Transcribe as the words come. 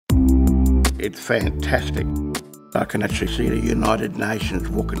It's fantastic. I can actually see the United Nations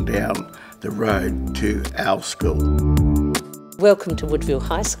walking down the road to our school. Welcome to Woodville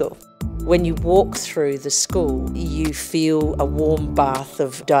High School. When you walk through the school, you feel a warm bath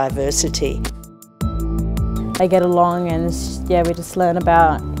of diversity. They get along and we just learn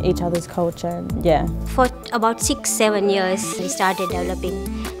about each other's culture, For about 6-7 years, we started developing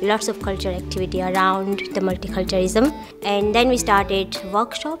lots of cultural activity around the multiculturalism, and then we started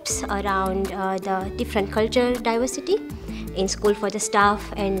workshops around the different cultural diversity in school for the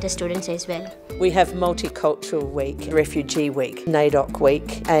staff and the students as well. We have Multicultural Week, Refugee Week, NAIDOC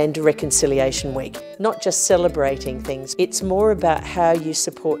Week and Reconciliation Week. Not just celebrating things, it's more about how you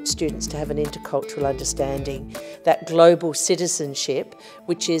support students to have an intercultural understanding, that global citizenship,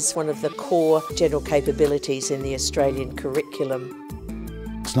 which is one of the core general capabilities in the Australian curriculum.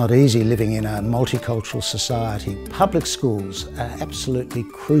 It's not easy living in a multicultural society. Public schools are absolutely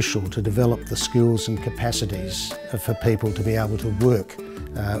crucial to develop the skills and capacities for people to be able to work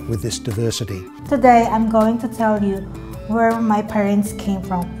with this diversity. Today I'm going to tell you where my parents came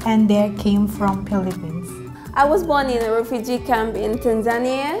from, and they came from Philippines. I was born in a refugee camp in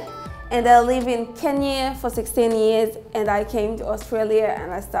Tanzania, and I live in Kenya for 16 years, and I came to Australia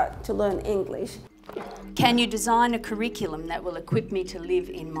and I started to learn English. Can you design a curriculum that will equip me to live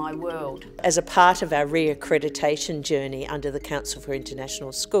in my world? As a part of our re-accreditation journey under the Council for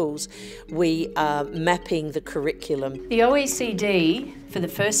International Schools, we are mapping the curriculum. The OECD, for the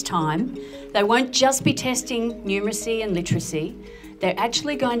first time, they won't just be testing numeracy and literacy, they're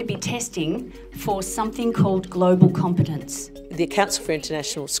actually going to be testing for something called global competence. The Council for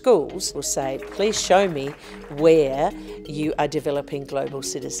International Schools will say, please show me where you are developing global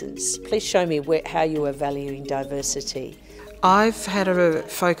citizens. Please show me how you are valuing diversity. I've had a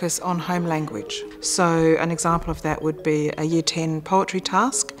focus on home language. So an example of that would be a Year 10 poetry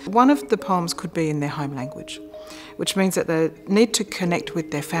task. One of the poems could be in their home language, which means that they need to connect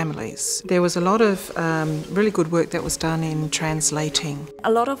with their families. There was a lot of really good work that was done in translating.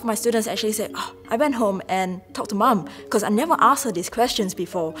 A lot of my students actually said, I went home and talked to Mum because I never asked her these questions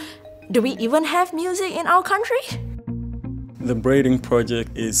before. Do we even have music in our country? The braiding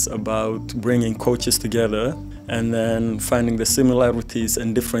project is about bringing coaches together and then finding the similarities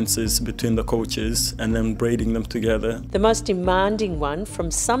and differences between the coaches and then braiding them together. The most demanding one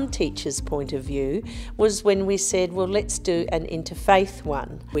from some teachers' point of view was when we said, well, let's do an interfaith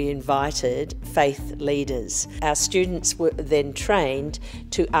one. We invited faith leaders. Our students were then trained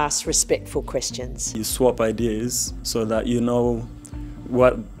to ask respectful questions. You swap ideas so that you know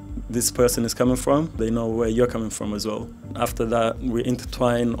what this person is coming from, they know where you're coming from as well. After that, we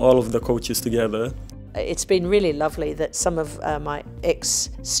intertwine all of the coaches together. It's been really lovely that some of my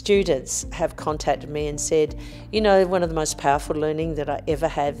ex-students have contacted me and said, you know, one of the most powerful learning that I ever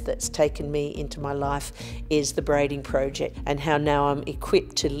have that's taken me into my life is the braiding project, and how now I'm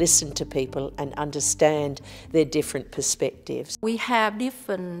equipped to listen to people and understand their different perspectives. We have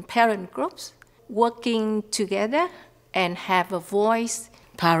different parent groups working together and have a voice.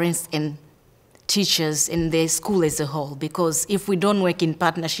 Parents and teachers in their school as a whole, because if we don't work in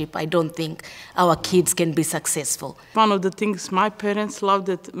partnership, I don't think our kids can be successful. One of the things my parents loved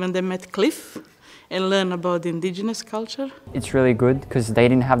it when they met Cliff and learned about the indigenous culture. It's really good because they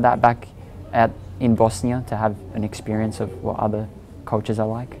didn't have that back in Bosnia to have an experience of what other cultures are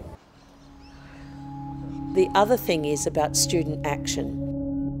like. The other thing is about student action.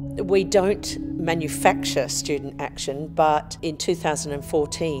 We don't manufacture student action, but in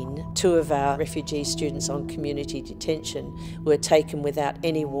 2014, 2 of our refugee students on community detention were taken without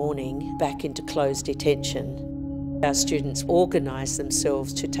any warning back into closed detention. Our students organised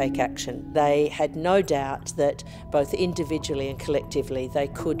themselves to take action. They had no doubt that both individually and collectively they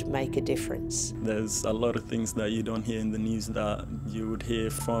could make a difference. There's a lot of things that you don't hear in the news that you would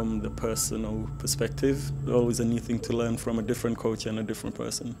hear from the personal perspective. Always a new thing to learn from a different coach and a different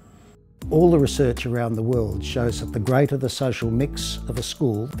person. All the research around the world shows that the greater the social mix of a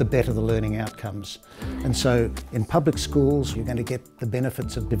school, the better the learning outcomes. And so in public schools, you're going to get the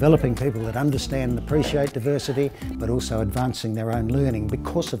benefits of developing people that understand and appreciate diversity, but also advancing their own learning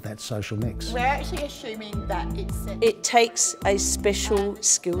because of that social mix. We're actually assuming that it takes a special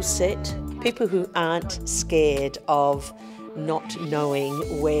skill set, people who aren't scared of not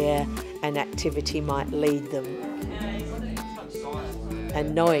knowing where an activity might lead them,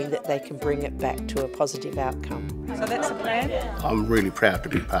 and knowing that they can bring it back to a positive outcome. So that's the plan? I'm really proud to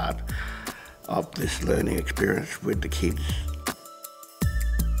be part of this learning experience with the kids.